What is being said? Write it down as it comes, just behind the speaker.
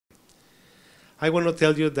I want to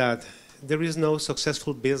tell you that there is no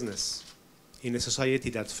successful business in a society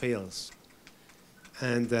that fails.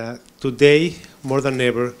 And today, more than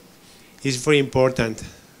ever, it's very important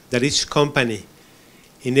that each company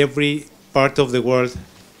in every part of the world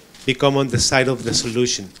become on the side of the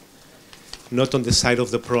solution, not on the side of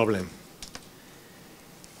the problem.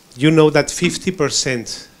 You know that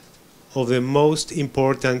 50% of the most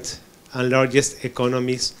important and largest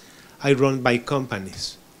economies are run by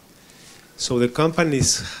companies. So the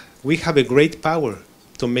companies, we have a great power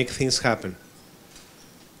to make things happen,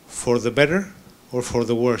 for the better or for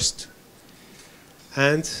the worst.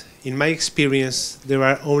 And in my experience, there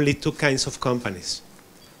are only two kinds of companies.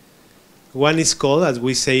 One is called, as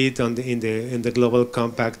we say it in the Global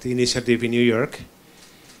Compact Initiative in New York,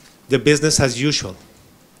 the business as usual.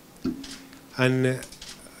 And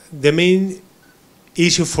the main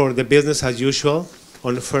issue for the business as usual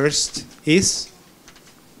on first is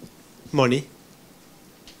money.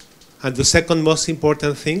 And the second most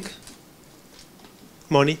important thing,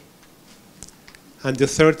 money. And the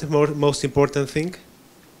third most important thing,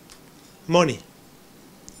 money.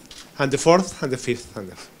 And the fourth and the fifth and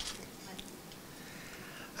the fifth.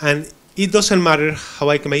 And it doesn't matter how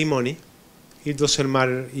I make money. It doesn't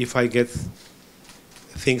matter if I get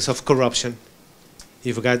things of corruption,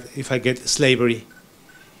 if I get slavery,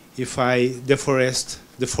 if I deforest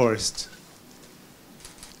the forest.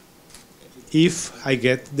 If I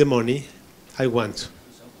get the money I want.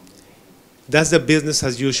 That's the business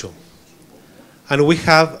as usual. And we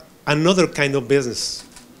have another kind of business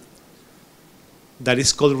that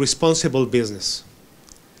is called responsible business.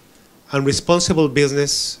 And responsible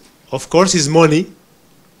business, of course, is money,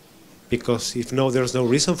 because if no, there's no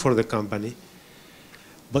reason for the company.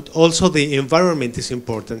 But also the environment is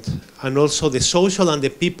important, and also the social and the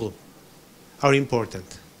people are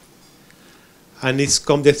important. And it's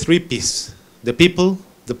come the three P's: the people,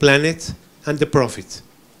 the planet, and the profit.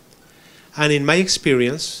 And in my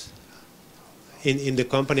experience, in the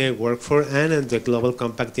company I work for and in the Global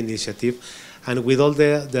Compact Initiative, and with all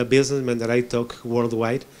the businessmen that I talk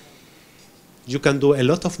worldwide, you can do a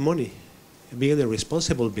lot of money being a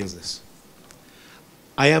responsible business.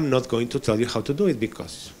 I am not going to tell you how to do it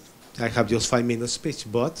because I have just 5 minutes speech,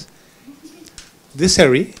 but the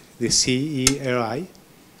SERI, the CERI,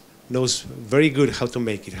 knows very good how to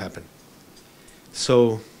make it happen.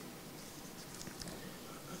 So,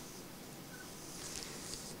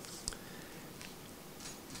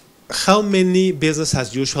 how many business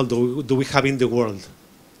as usual do we have in the world?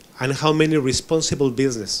 And how many responsible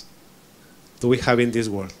business do we have in this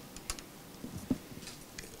world?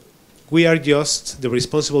 We are just the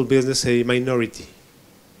responsible business, a minority.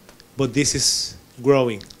 But this is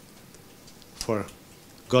growing, for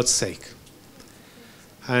God's sake.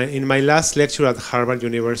 In my last lecture at Harvard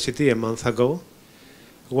University a month ago,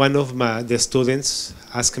 one of the students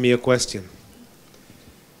asked me a question.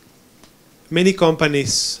 Many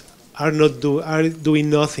companies are doing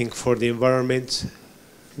nothing for the environment,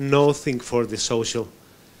 nothing for the social.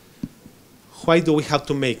 Why do we have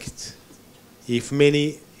to make it? If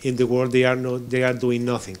many in the world they are doing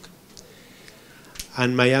nothing.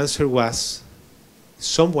 And my answer was,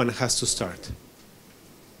 someone has to start.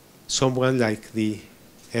 Someone like the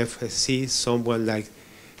FSC, someone like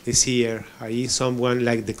the CRI, someone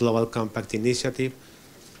like the Global Compact Initiative,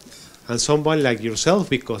 and someone like yourself,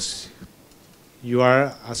 because you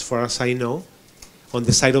are, as far as I know, on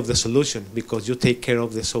the side of the solution, because you take care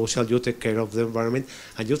of the social, you take care of the environment,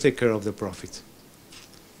 and you take care of the profit.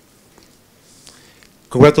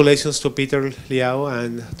 Congratulations to Peter Liao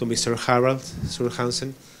and to Mr. Harald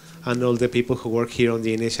Surhansen and all the people who work here on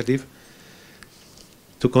the initiative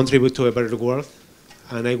to contribute to a better world.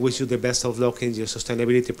 And I wish you the best of luck in your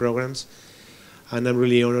sustainability programs. And I'm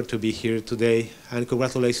really honored to be here today. And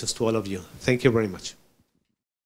congratulations to all of you. Thank you very much.